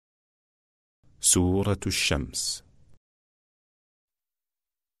سورة الشمس.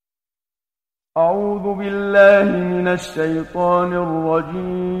 أعوذ بالله من الشيطان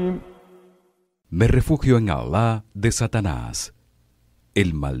الرجيم. Me refugio en Allah de Satanás,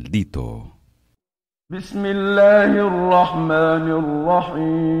 el maldito. بسم الله الرحمن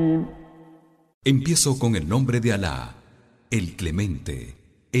الرحيم. Empiezo con el nombre de Alá, el Clemente,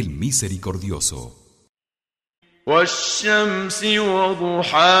 el Misericordioso. والشمس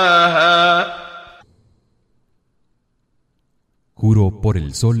وضحاها. Juro por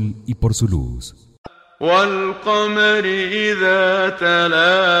el sol y por su luz. والقمر إذا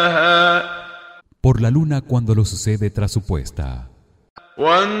تلاها. Por la luna cuando lo sucede tras su puesta.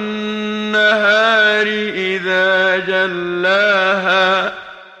 والنهار إذا جلاها.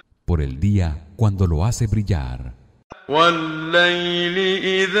 Por el día cuando lo hace brillar. والليل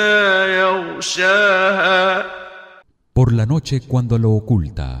إذا يغشاها. Por la noche cuando lo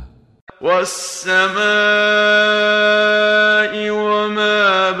oculta. والسماء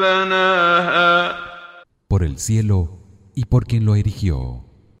وما بناها. Por el cielo y por quien lo erigió.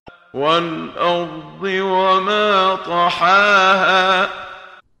 والأرض وما طحاها.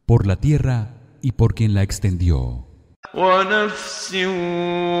 Por la tierra y por quien la extendió. ونفس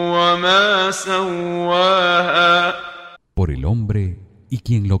وما سواها. Por el hombre y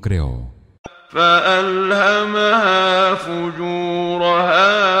quien lo creó. فألهمها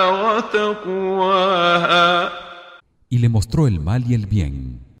فجورها وتقواها. Y le mostró el mal y el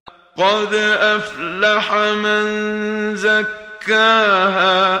bien. قد أفلح من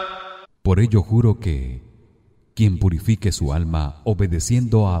زكاها. Por ello juro que quien purifique su alma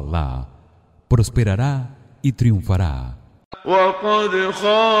obedeciendo a Allah prosperará y triunfará. وقد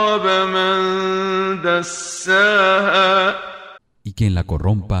خاب من دساها. Y quien la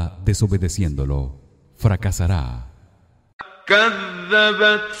corrompa desobedeciéndolo fracasará.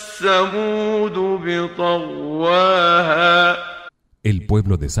 كذبت ثمود بطغواها. El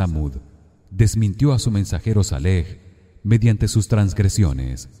pueblo de Samud desmintió a su mensajero Saleh mediante sus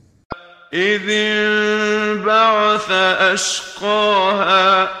transgresiones. إذ انبعث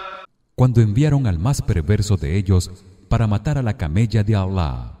أشقاها. Cuando enviaron al más perverso de ellos para matar a la camella de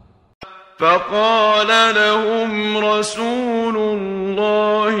Allah. فقال لهم رسول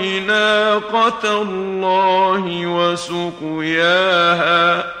الله ناقة الله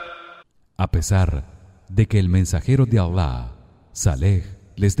وسقياها. A pesar de que el mensajero de Allah, Saleh,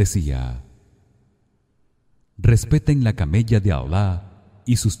 les decía: respeten la camella de Allah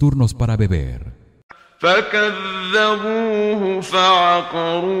y sus turnos para beber. فكذبوه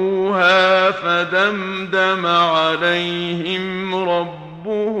فعقروها فدمدم عليهم ربهم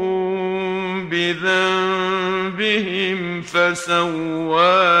بذنبهم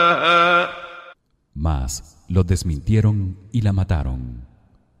فسواها. Mas lo desmintieron y la mataron.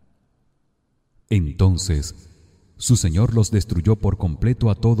 Entonces su Señor los destruyó por completo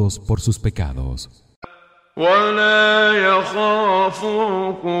a todos por sus pecados. ولا يخاف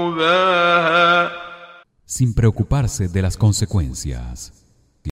عقباها. Sin preocuparse de las consecuencias.